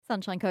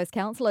Sunshine Coast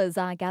councillors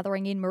are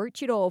gathering in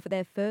Maroochydore for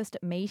their first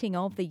meeting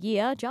of the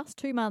year, just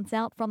 2 months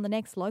out from the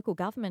next local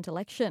government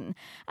election.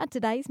 At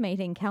today's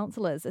meeting,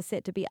 councillors are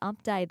set to be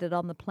updated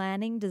on the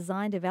planning,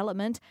 design,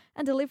 development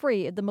and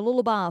delivery of the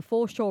Mooloolaba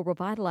Foreshore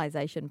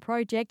Revitalisation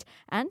Project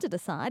and to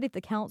decide if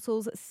the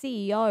council's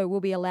CEO will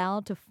be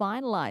allowed to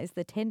finalise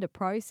the tender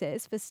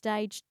process for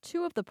Stage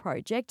 2 of the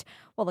project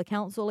while the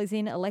council is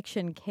in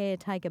election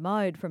caretaker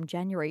mode from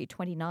January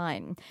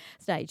 29.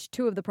 Stage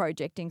 2 of the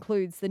project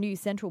includes the new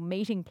central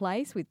meeting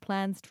place with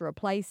plans to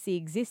replace the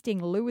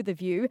existing loo with a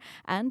view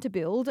and to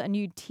build a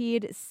new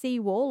tiered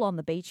seawall on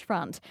the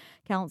beachfront.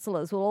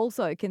 Councillors will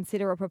also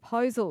consider a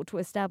proposal to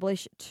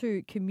establish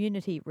 2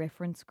 community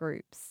reference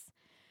groups.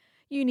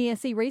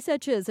 UniSC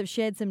researchers have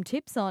shared some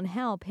tips on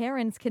how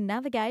parents can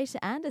navigate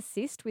and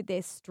assist with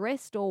their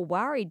stressed or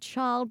worried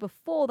child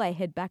before they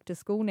head back to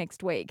school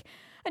next week.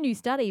 A new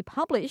study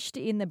published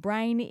in the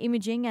Brain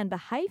Imaging and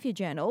Behaviour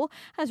Journal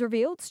has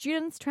revealed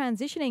students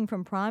transitioning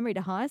from primary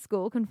to high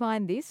school can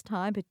find this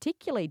time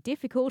particularly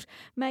difficult,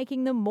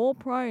 making them more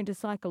prone to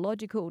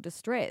psychological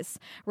distress.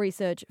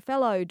 Research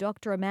fellow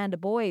Dr. Amanda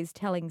Boys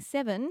telling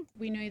Seven.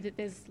 We know that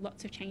there's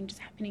lots of changes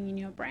happening in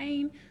your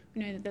brain.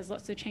 We know that there's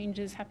lots of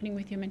changes happening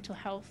with your mental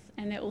health,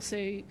 and they're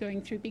also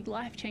going through big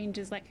life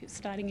changes like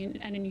starting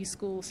at a new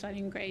school,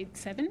 starting in grade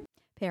 7.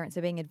 Parents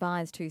are being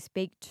advised to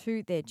speak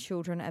to their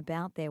children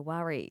about their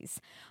worries.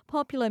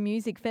 Popular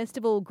music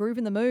festival Groove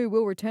in the Moo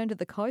will return to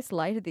the coast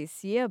later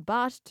this year,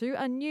 but to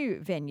a new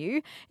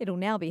venue. It'll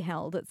now be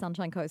held at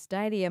Sunshine Coast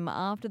Stadium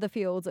after the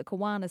fields at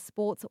Kawana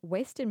Sports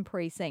Western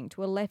Precinct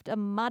were left a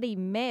muddy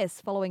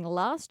mess following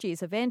last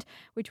year's event,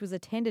 which was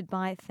attended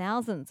by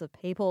thousands of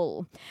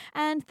people.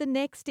 And the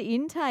next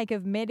intake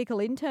of medical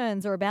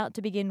interns are about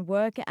to begin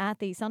work at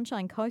the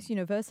Sunshine Coast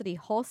University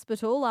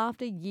Hospital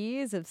after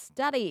years of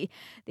study.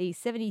 The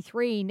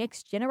 73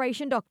 next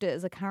generation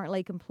doctors are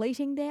currently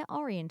completing their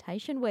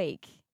orientation week.